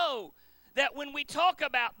us know that when we talk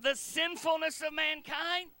about the sinfulness of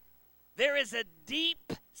mankind, there is a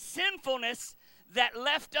deep sinfulness that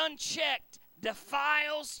left unchecked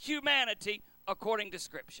defiles humanity according to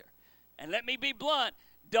Scripture. And let me be blunt,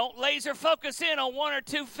 don't laser focus in on one or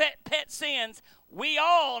two pet sins. We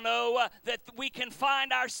all know that we can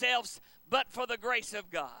find ourselves but for the grace of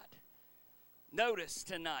God. Notice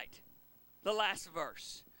tonight, the last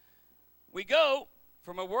verse. We go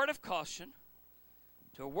from a word of caution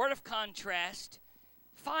to a word of contrast,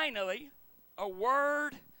 finally, a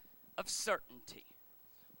word of certainty.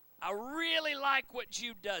 I really like what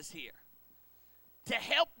Jude does here. To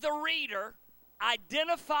help the reader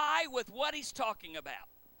identify with what he's talking about,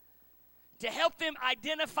 to help them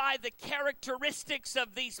identify the characteristics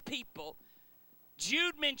of these people,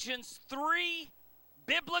 Jude mentions 3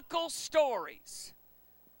 biblical stories,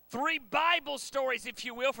 3 Bible stories, if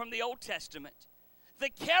you will, from the Old Testament, the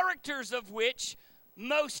characters of which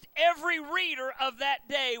most every reader of that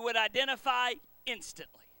day would identify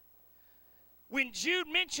instantly. When Jude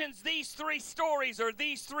mentions these 3 stories or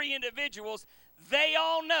these 3 individuals, they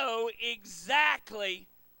all know exactly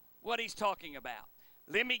what he's talking about.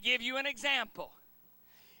 Let me give you an example.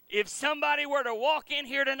 If somebody were to walk in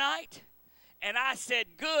here tonight and I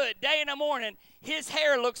said, good day in the morning, his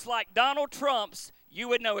hair looks like Donald Trump's, you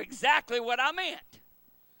would know exactly what I meant.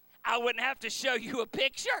 I wouldn't have to show you a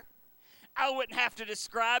picture. I wouldn't have to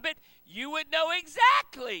describe it. You would know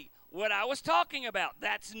exactly what I was talking about.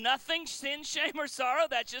 That's nothing sin, shame, or sorrow.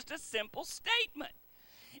 That's just a simple statement.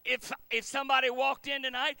 If somebody walked in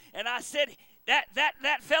tonight and I said,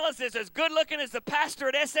 that fella's is as good looking as the pastor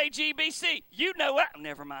at SAGBC, you know what?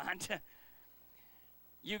 Never mind.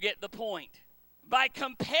 You get the point. By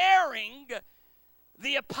comparing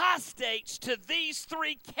the apostates to these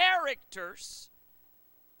 3 characters,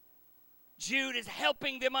 Jude is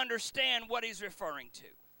helping them understand what he's referring to.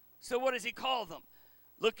 So what does he call them?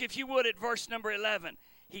 Look, if you would, at verse number 11.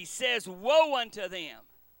 He says, woe unto them,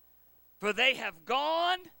 for they have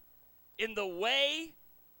gone in the way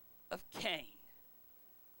of Cain.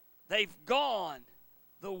 They've gone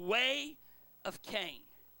the way of Cain.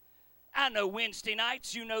 I know Wednesday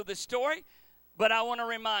nights, you know the story, but I want to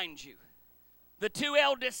remind you. The 2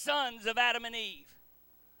 eldest sons of Adam and Eve.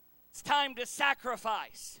 It's time to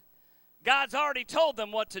sacrifice. God's already told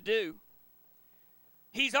them what to do.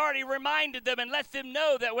 He's already reminded them and let them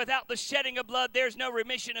know that without the shedding of blood, there's no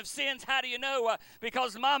remission of sins. How do you know?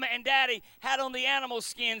 Because Mama and Daddy had on the animal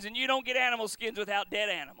skins, and you don't get animal skins without dead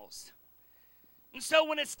animals. And so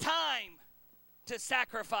when it's time to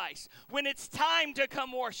sacrifice, when it's time to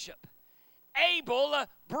come worship, Abel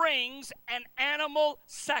brings an animal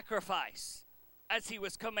sacrifice, as he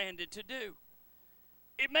was commanded to do.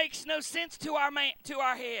 It makes no sense to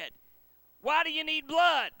our head. Why do you need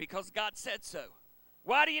blood? Because God said so.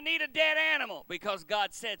 Why do you need a dead animal? Because God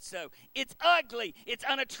said so. It's ugly, it's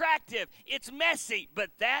unattractive, it's messy, but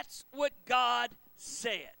that's what God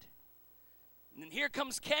said. And then here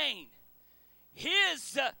comes Cain.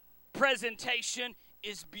 His presentation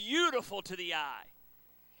is beautiful to the eye.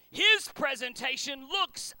 His presentation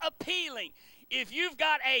looks appealing. If you've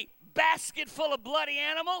got a basket full of bloody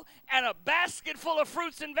animal and a basket full of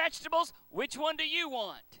fruits and vegetables, which one do you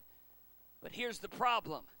want? But here's the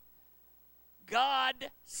problem.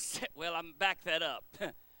 God said, well, I'm back that up.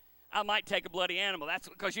 I might take a bloody animal. That's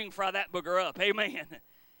because you can fry that booger up. Amen.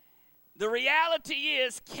 The reality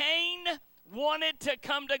is Cain wanted to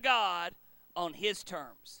come to God on his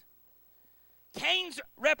terms. Cain's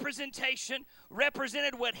representation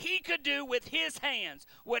represented what he could do with his hands,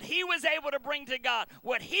 what he was able to bring to God,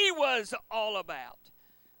 what he was all about.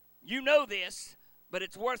 You know this, but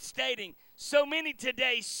it's worth stating. So many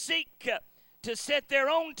today seek to set their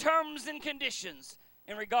own terms and conditions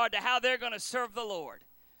in regard to how they're going to serve the Lord.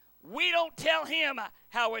 We don't tell him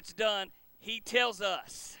how it's done. He tells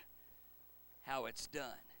us how it's done.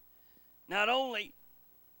 Not only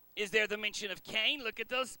is there the mention of Cain, look at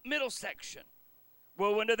the middle section.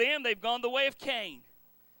 Woe unto them, they've gone the way of Cain,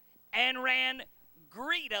 and ran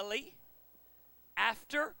greedily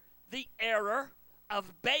after the error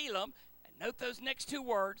of Balaam. And note those next 2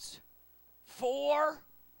 words, for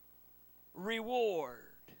reward.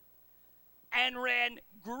 And ran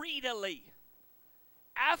greedily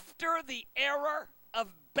after the error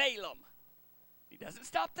of Balaam. He doesn't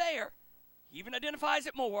stop there. He even identifies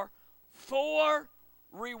it more. For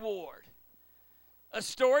reward. A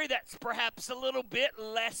story that's perhaps a little bit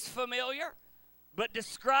less familiar, but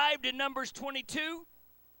described in Numbers 22,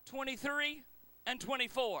 23, and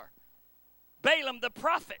 24. Balaam, the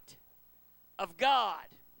prophet of God,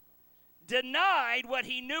 denied what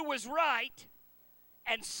he knew was right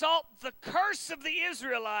and sought the curse of the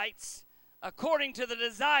Israelites according to the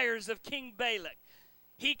desires of King Balak.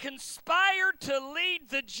 He conspired to lead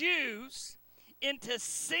the Jews into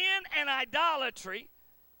sin and idolatry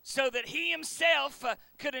so that he himself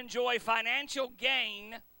could enjoy financial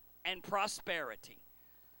gain and prosperity.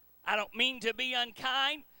 I don't mean to be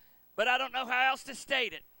unkind, but I don't know how else to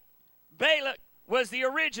state it. Balak was the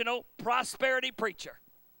original prosperity preacher,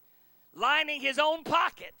 lining his own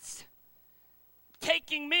pockets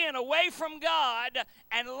taking men away from God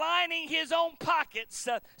and lining his own pockets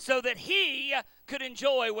so that he could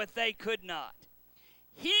enjoy what they could not.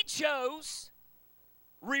 He chose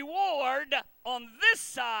reward on this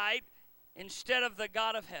side instead of the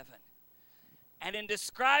God of heaven. And in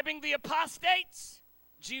describing the apostates,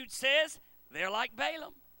 Jude says, they're like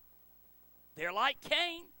Balaam. They're like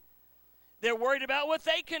Cain. They're worried about what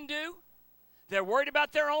they can do. They're worried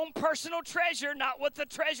about their own personal treasure, not what the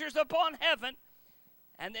treasures upon heaven.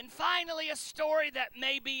 And then finally, a story that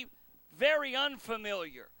may be very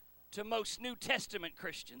unfamiliar to most New Testament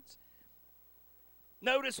Christians.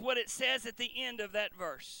 Notice what it says at the end of that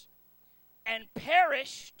verse. And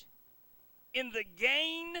perished in the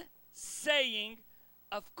gainsaying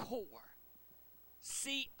of Kore.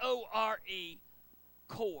 C-O-R-E,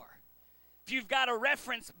 Kore. If you've got a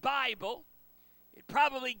reference Bible, it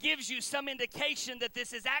probably gives you some indication that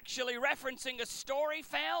this is actually referencing a story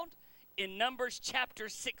found in Numbers chapter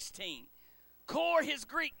 16. Kore, his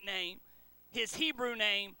Greek name, his Hebrew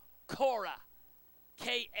name, Korah.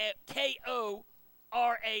 K-O-R-A-H.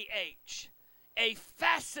 A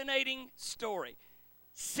fascinating story.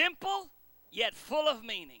 Simple, yet full of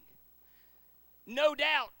meaning. No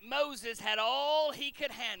doubt Moses had all he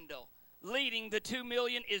could handle leading the 2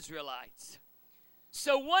 million Israelites.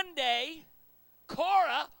 So one day,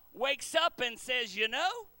 Korah wakes up and says, you know,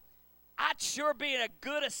 I'd sure be a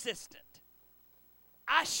good assistant.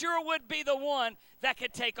 I sure would be the one that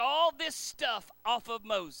could take all this stuff off of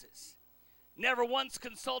Moses. Never once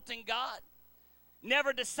consulting God.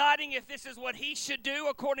 Never deciding if this is what he should do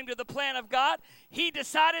according to the plan of God. He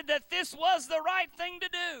decided that this was the right thing to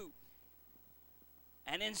do.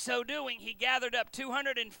 And in so doing, he gathered up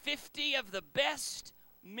 250 of the best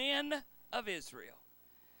men of Israel.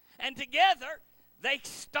 And together, they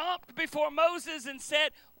stomped before Moses and said,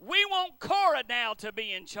 we want Korah now to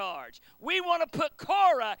be in charge. We want to put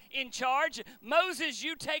Korah in charge. Moses,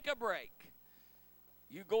 you take a break.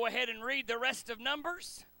 You go ahead and read the rest of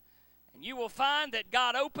Numbers, and you will find that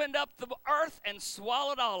God opened up the earth and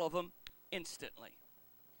swallowed all of them instantly.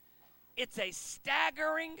 It's a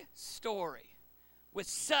staggering story with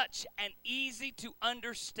such an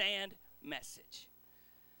easy-to-understand message.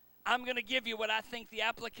 I'm going to give you what I think the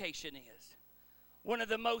application is. One of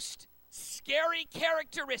the most scary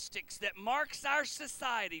characteristics that marks our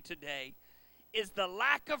society today is the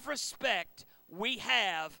lack of respect we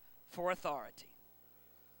have for authority.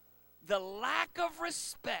 The lack of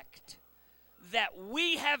respect that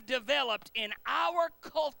we have developed in our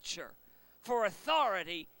culture for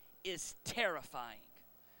authority is terrifying.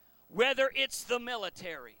 Whether it's the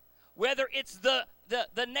military, whether it's the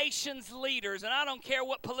nation's leaders, and I don't care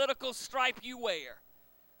what political stripe you wear.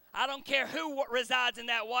 I don't care who resides in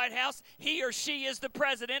that White House. He or she is the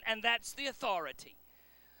president, and that's the authority.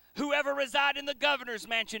 Whoever resides in the governor's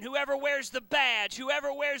mansion, whoever wears the badge,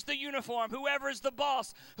 whoever wears the uniform, whoever's the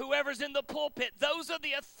boss, whoever's in the pulpit, those are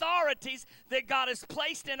the authorities that God has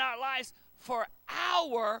placed in our lives for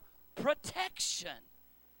our protection,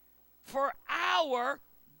 for our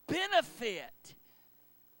benefit.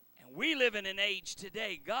 And we live in an age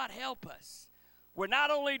today, God help us, where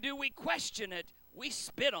not only do we question it, we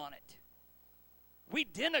spit on it. We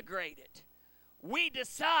denigrate it. We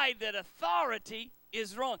decide that authority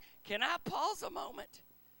is wrong. Can I pause a moment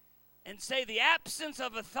and say the absence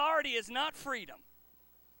of authority is not freedom?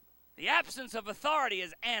 The absence of authority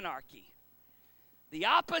is anarchy. The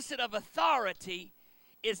opposite of authority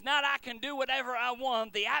is not I can do whatever I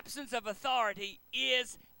want. The absence of authority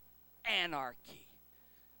is anarchy.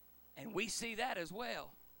 And we see that as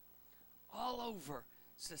well all over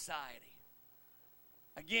society.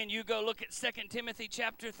 Again, you go look at 2 Timothy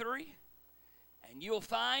chapter 3, and you'll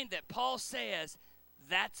find that Paul says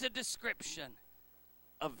that's a description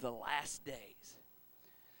of the last days.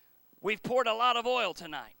 We've poured a lot of oil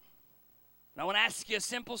tonight. And I want to ask you a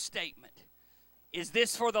simple statement. Is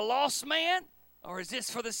this for the lost man, or is this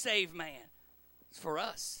for the saved man? It's for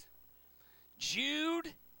us.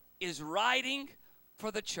 Jude is writing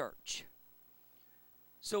for the church.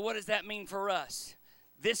 So what does that mean for us?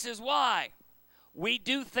 This is why we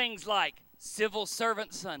do things like Civil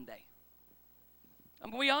Servant Sunday. I'm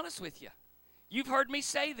going to be honest with you. You've heard me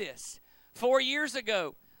say this. 4 years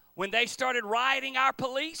ago, when they started rioting our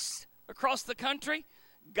police across the country,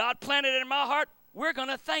 God planted it in my heart, we're going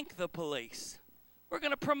to thank the police. We're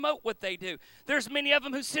going to promote what they do. There's many of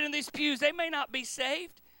them who sit in these pews. They may not be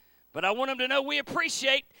saved, but I want them to know we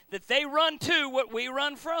appreciate that they run to what we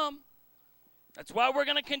run from. That's why we're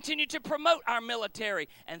going to continue to promote our military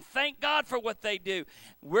and thank God for what they do.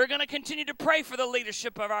 We're going to continue to pray for the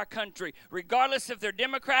leadership of our country, regardless if they're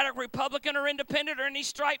Democratic, Republican, or Independent, or any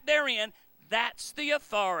stripe they're in. that's the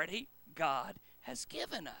authority God has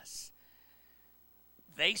given us.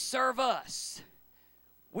 They serve us.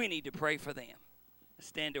 We need to pray for them. Let's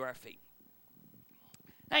stand to our feet.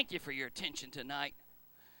 Thank you for your attention tonight.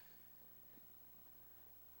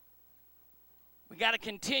 We got to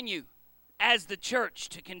continue as the church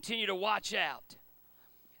to continue to watch out.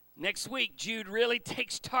 Next week, Jude really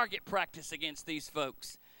takes target practice against these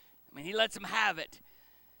folks. I mean, he lets them have it.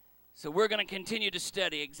 So we're going to continue to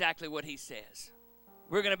study exactly what he says.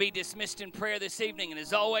 We're going to be dismissed in prayer this evening. And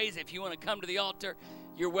as always, if you want to come to the altar,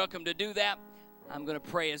 you're welcome to do that. I'm going to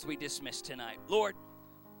pray as we dismiss tonight. Lord,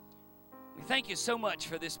 we thank you so much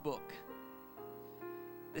for this book.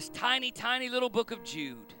 This tiny, tiny little book of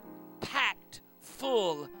Jude, packed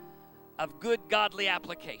full of good, godly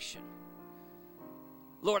application.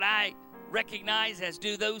 Lord, I recognize, as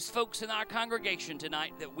do those folks in our congregation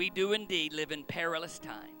tonight, that we do indeed live in perilous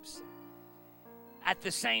times. At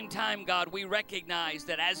the same time, God, we recognize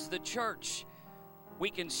that as the church,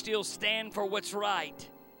 we can still stand for what's right,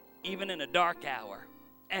 even in a dark hour.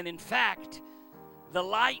 And in fact, the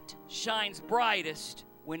light shines brightest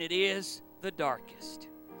when it is the darkest.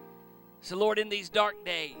 So, Lord, in these dark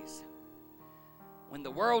days, when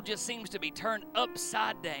the world just seems to be turned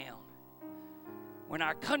upside down, when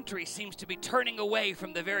our country seems to be turning away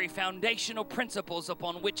from the very foundational principles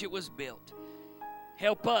upon which it was built,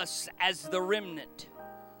 help us as the remnant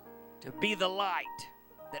to be the light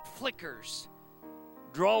that flickers,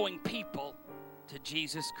 drawing people to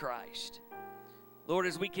Jesus Christ. Lord,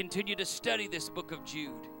 as we continue to study this book of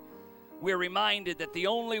Jude, we're reminded that the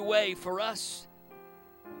only way for us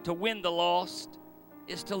to win the lost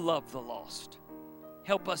is to love the lost.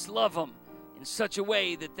 Help us love them in such a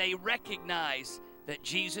way that they recognize that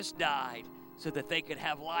Jesus died so that they could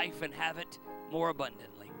have life and have it more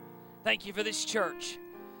abundantly. Thank you for this church.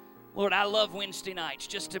 Lord, I love Wednesday nights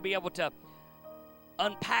just to be able to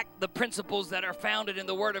unpack the principles that are founded in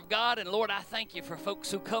the Word of God. And Lord, I thank you for folks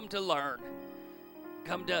who come to learn,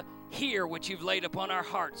 come to hear what you've laid upon our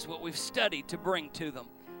hearts, what we've studied to bring to them.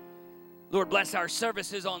 Lord, bless our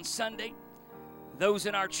services on Sunday. Those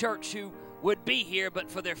in our church who would be here but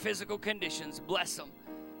for their physical conditions, bless them.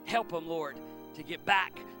 Help them, Lord, to get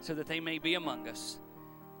back so that they may be among us.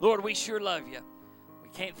 Lord, we sure love you. We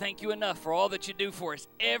can't thank you enough for all that you do for us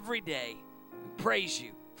every day. We praise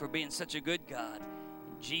you for being such a good God.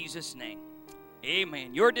 In Jesus' name,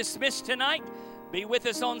 amen. You're dismissed tonight. Be with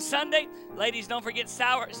us on Sunday. Ladies, don't forget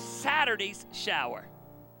Saturday's shower.